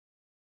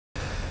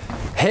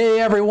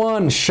Hey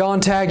everyone, Sean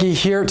Taggy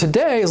here.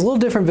 Today is a little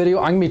different video.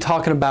 I'm going to be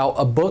talking about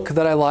a book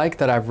that I like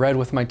that I've read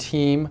with my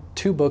team.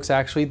 Two books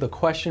actually. The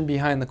Question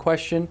Behind the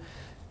Question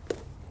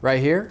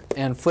right here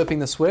and Flipping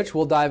the Switch.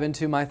 We'll dive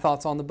into my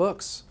thoughts on the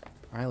books.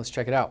 All right, let's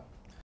check it out.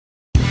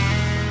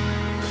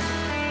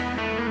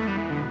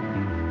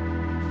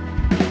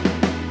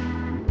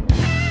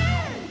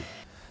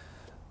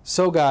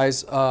 So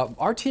guys,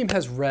 our team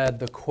has read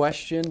The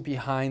Question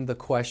Behind the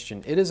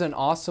Question. It is an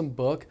awesome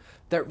book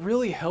that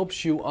really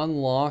helps you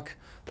unlock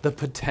the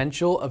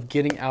potential of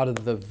getting out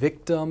of the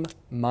victim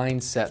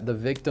mindset, the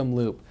victim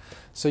loop.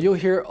 So you'll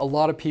hear a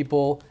lot of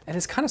people, and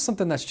it's kind of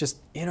something that's just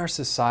in our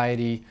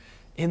society,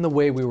 in the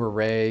way we were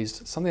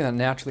raised, something that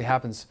naturally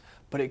happens,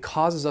 but it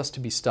causes us to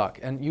be stuck.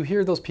 And you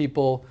hear those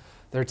people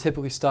that are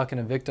typically stuck in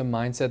a victim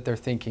mindset, they're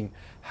thinking,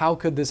 how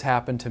could this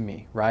happen to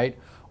me, right?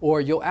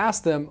 Or you'll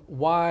ask them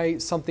why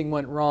something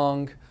went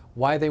wrong,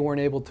 why they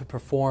weren't able to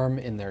perform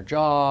in their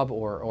job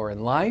or in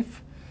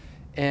life.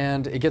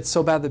 And it gets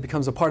so bad that it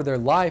becomes a part of their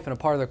life and a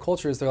part of their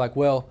culture is they're like,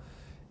 well,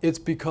 it's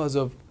because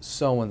of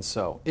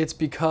so-and-so. It's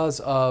because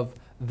of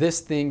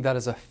this thing that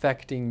is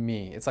affecting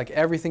me. It's like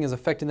everything is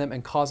affecting them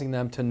and causing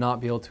them to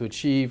not be able to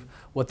achieve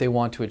what they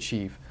want to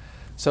achieve.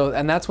 So,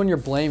 and that's when you're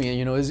blaming it,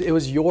 you know, it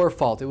was your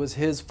fault, it was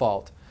his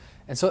fault.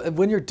 And so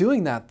when you're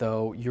doing that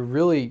though, you're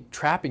really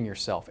trapping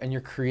yourself and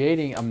you're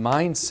creating a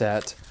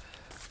mindset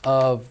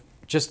of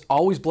just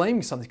always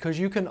blaming something, because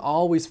you can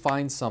always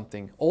find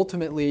something.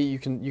 Ultimately, you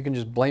can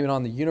just blame it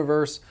on the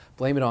universe,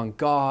 blame it on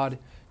God,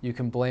 you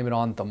can blame it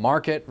on the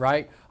market,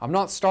 right? I'm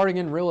not starting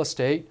in real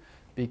estate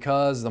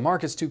because the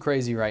market's too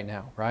crazy right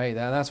now, right? And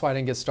that's why I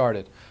didn't get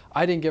started.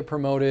 I didn't get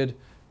promoted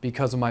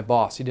because of my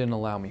boss, he didn't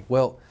allow me.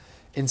 Well,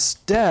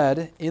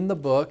 instead, in the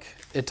book,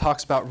 it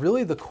talks about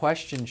really the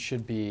question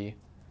should be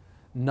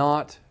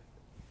not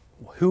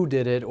who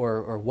did it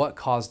or what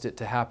caused it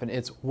to happen.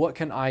 It's what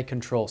can I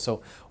control?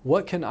 So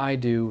what can I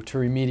do to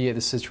remediate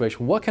the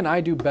situation? What can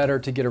I do better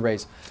to get a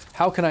raise?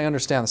 How can I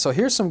understand this? So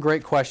here's some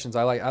great questions.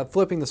 I like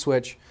Flipping the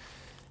Switch.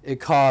 It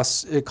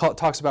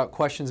talks about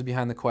questions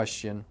behind the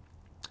question.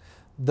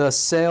 The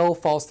sale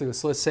falls through.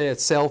 So let's say a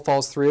sale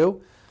falls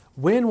through.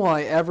 When will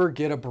I ever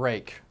get a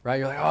break? Right?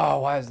 You're like, oh,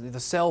 why is the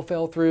sale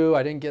fell through?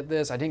 I didn't get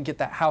this. I didn't get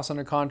that house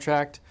under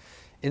contract.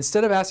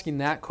 Instead of asking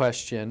that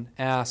question,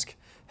 ask,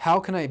 how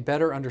can I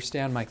better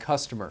understand my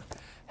customer?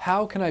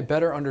 How can I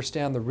better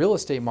understand the real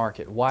estate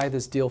market? Why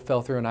this deal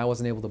fell through and I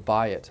wasn't able to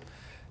buy it?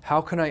 How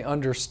can I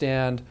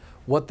understand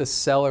what the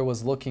seller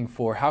was looking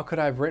for? How could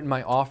I have written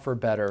my offer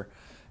better?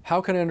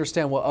 How can I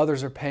understand what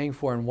others are paying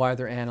for and why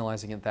they're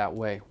analyzing it that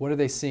way? What are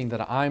they seeing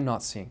that I'm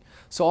not seeing?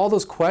 So all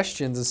those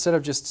questions, instead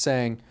of just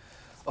saying,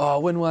 oh,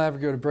 when will I ever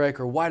go to break?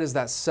 Or why does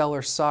that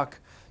seller suck?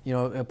 You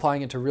know,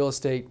 applying it to real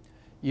estate,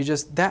 you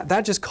just,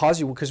 that just causes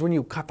you, because when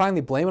you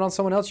finally blame it on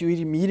someone else, you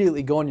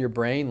immediately go in your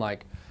brain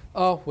like,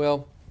 oh,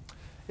 well,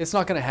 it's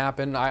not going to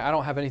happen. I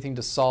don't have anything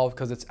to solve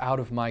because it's out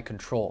of my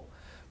control.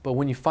 But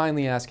when you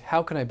finally ask,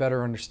 how can I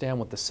better understand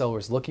what the seller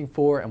is looking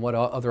for and what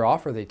other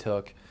offer they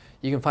took,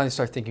 you can finally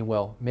start thinking,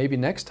 well, maybe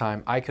next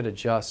time I could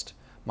adjust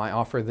my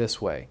offer this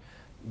way,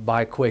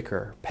 buy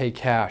quicker, pay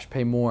cash,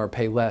 pay more,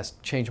 pay less,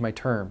 change my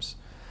terms.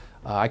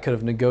 I could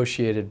have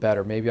negotiated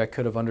better. Maybe I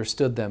could have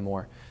understood them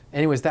more.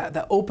 Anyways,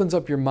 that opens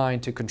up your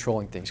mind to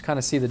controlling things. Kind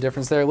of see the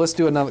difference there. Let's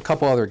do a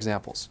couple other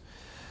examples.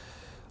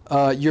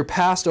 You're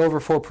passed over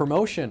for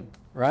promotion,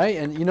 right?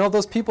 And you know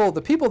those people,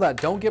 the people that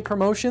don't get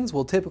promotions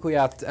will typically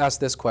ask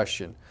this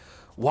question.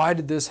 Why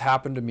did this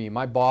happen to me?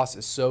 My boss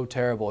is so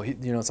terrible.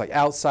 You know, it's like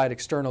outside,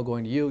 external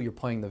going to you. You're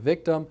playing the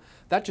victim.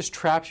 That just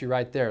traps you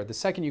right there. The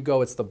second you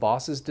go, it's the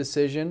boss's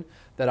decision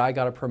that I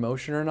got a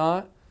promotion or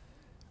not,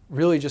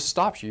 really just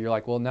stops you. You're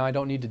like, well, now I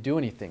don't need to do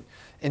anything.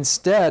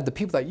 Instead, the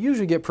people that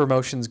usually get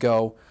promotions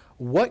go,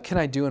 what can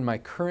I do in my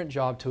current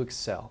job to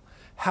excel?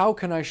 How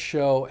can I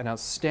show an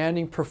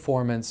outstanding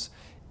performance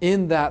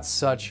in that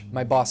such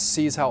my boss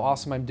sees how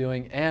awesome I'm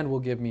doing and will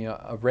give me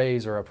a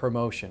raise or a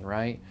promotion,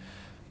 right?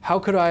 How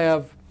could I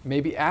have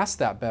maybe asked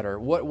that better?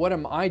 What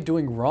am I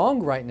doing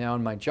wrong right now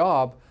in my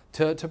job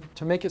to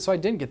make it so I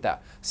didn't get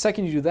that?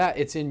 Second you do that,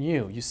 it's in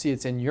you. You see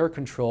it's in your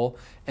control,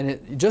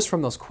 and just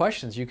from those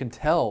questions you can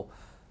tell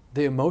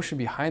the emotion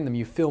behind them.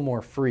 You feel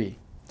more free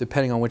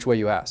depending on which way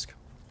you ask.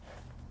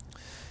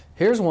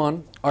 Here's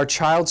one. Our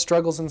child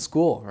struggles in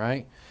school,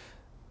 right?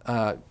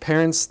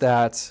 Parents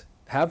that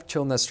have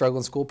children that struggle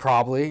in school,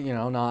 probably, you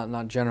know,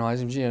 not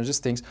generalizing, you know,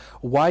 just things.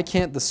 Why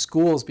can't the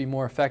schools be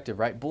more effective,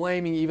 right?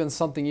 Blaming even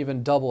something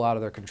even double out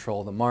of their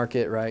control, the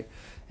market, right?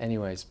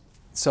 Anyways,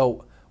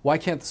 so why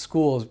can't the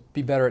schools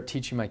be better at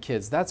teaching my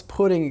kids? That's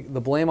putting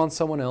the blame on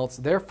someone else.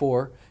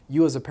 Therefore,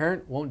 you as a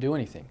parent won't do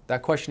anything.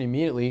 That question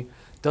immediately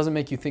doesn't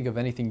make you think of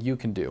anything you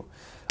can do.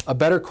 A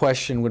better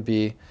question would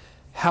be,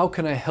 how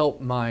can I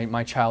help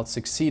my child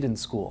succeed in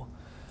school?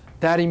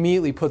 That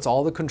immediately puts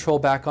all the control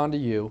back onto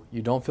you.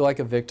 You don't feel like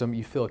a victim,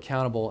 you feel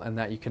accountable, and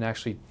that you can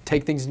actually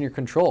take things in your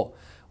control.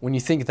 When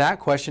you think that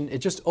question, it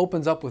just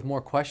opens up with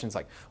more questions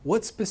like,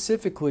 what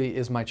specifically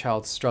is my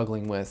child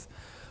struggling with?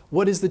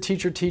 What is the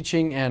teacher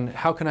teaching and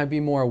how can I be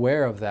more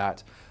aware of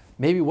that?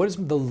 maybe what is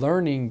the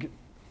learning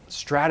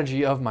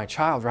strategy of my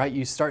child, right?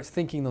 You start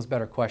thinking those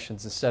better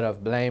questions instead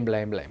of blame,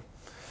 blame, blame.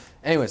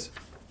 Anyways,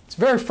 it's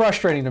very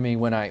frustrating to me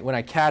when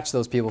I catch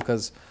those people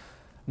because,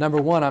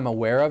 number one, I'm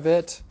aware of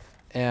it,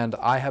 and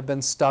I have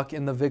been stuck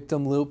in the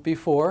victim loop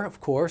before,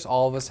 of course,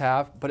 all of us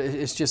have, but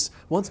it's just,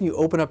 once you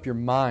open up your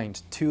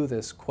mind to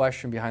this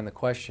question behind the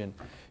question,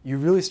 you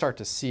really start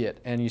to see it,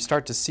 and you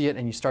start to see it,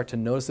 and you start to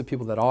notice the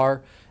people that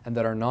are and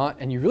that are not,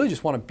 and you really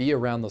just want to be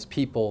around those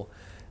people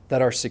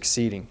that are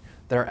succeeding,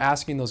 that are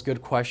asking those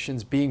good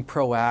questions, being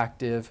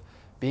proactive,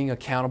 being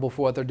accountable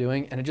for what they're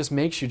doing, and it just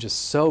makes you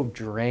just so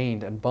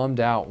drained and bummed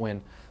out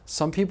when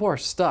some people are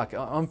stuck.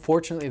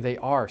 Unfortunately, they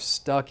are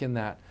stuck in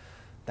that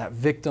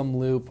victim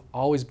loop,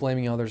 always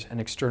blaming others and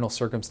external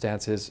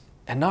circumstances,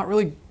 and not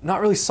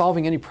really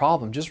solving any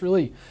problem, just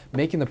really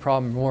making the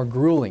problem more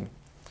grueling.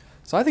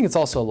 So I think it's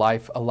also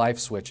a life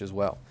switch as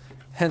well.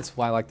 Hence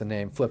why I like the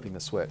name Flipping the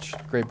Switch.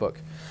 Great book.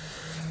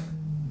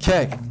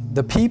 Okay,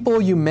 the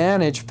people you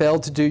manage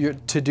failed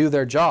to do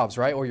their jobs,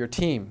 right? Or your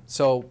team.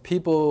 So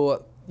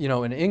people,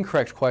 an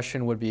incorrect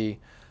question would be,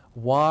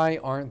 why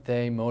aren't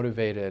they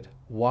motivated?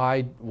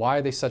 Why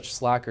are they such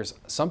slackers?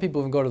 Some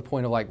people even go to the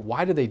point of like,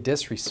 why do they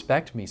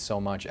disrespect me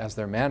so much as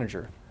their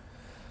manager?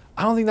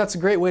 I don't think that's a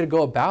great way to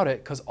go about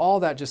it because all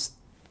that just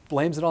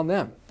blames it on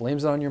them,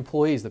 blames it on your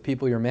employees, the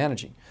people you're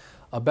managing.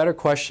 A better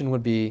question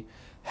would be,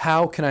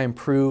 how can I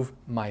improve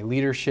my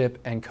leadership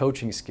and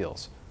coaching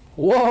skills?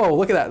 Whoa,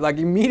 look at that. Like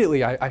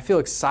immediately I feel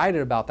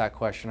excited about that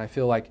question. I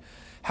feel like,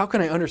 how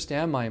can I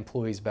understand my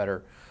employees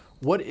better?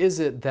 What is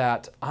it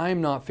that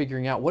I'm not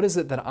figuring out? What is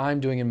it that I'm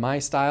doing in my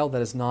style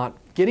that is not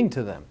getting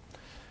to them?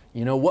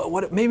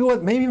 Maybe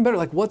even better,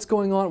 like what's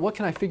going on? What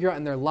can I figure out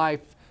in their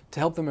life to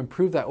help them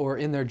improve that? Or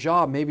in their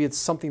job, maybe it's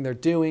something they're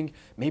doing.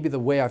 Maybe the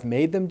way I've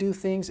made them do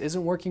things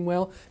isn't working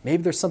well.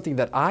 Maybe there's something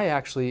that I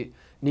actually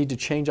need to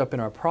change up in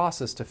our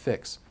process to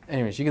fix.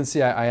 Anyways, you can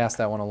see I asked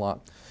that one a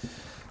lot.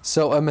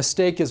 So a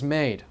mistake is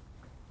made.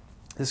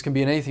 This can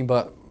be in anything,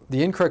 but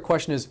the incorrect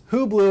question is,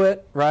 who blew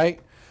it, right?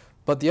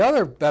 But the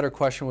other better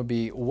question would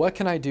be, what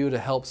can I do to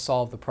help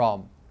solve the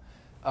problem?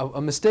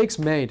 A mistake's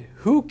made.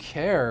 Who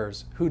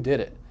cares who did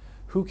it?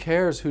 Who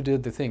cares who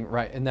did the thing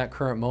right in that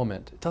current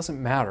moment? It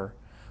doesn't matter.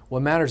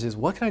 What matters is,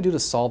 what can I do to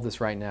solve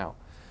this right now?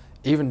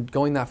 Even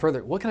going that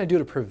further, what can I do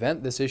to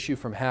prevent this issue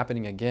from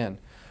happening again?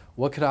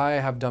 What could I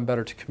have done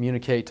better to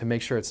communicate to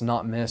make sure it's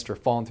not missed or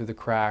fallen through the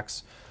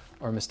cracks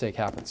or a mistake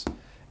happens?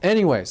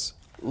 Anyways,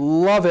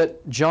 love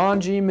it. John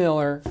G.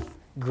 Miller,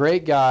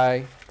 great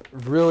guy.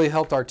 Really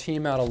helped our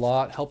team out a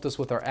lot, helped us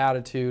with our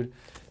attitude.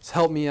 It's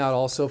helped me out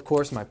also, of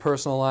course, in my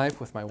personal life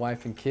with my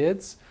wife and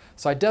kids.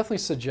 So I definitely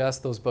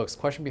suggest those books,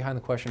 Question Behind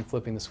the Question,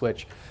 Flipping the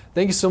Switch.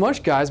 Thank you so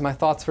much, guys. My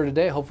thoughts for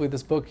today. Hopefully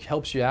this book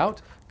helps you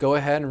out. Go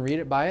ahead and read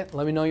it, buy it.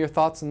 Let me know your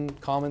thoughts and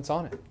comments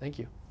on it. Thank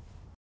you.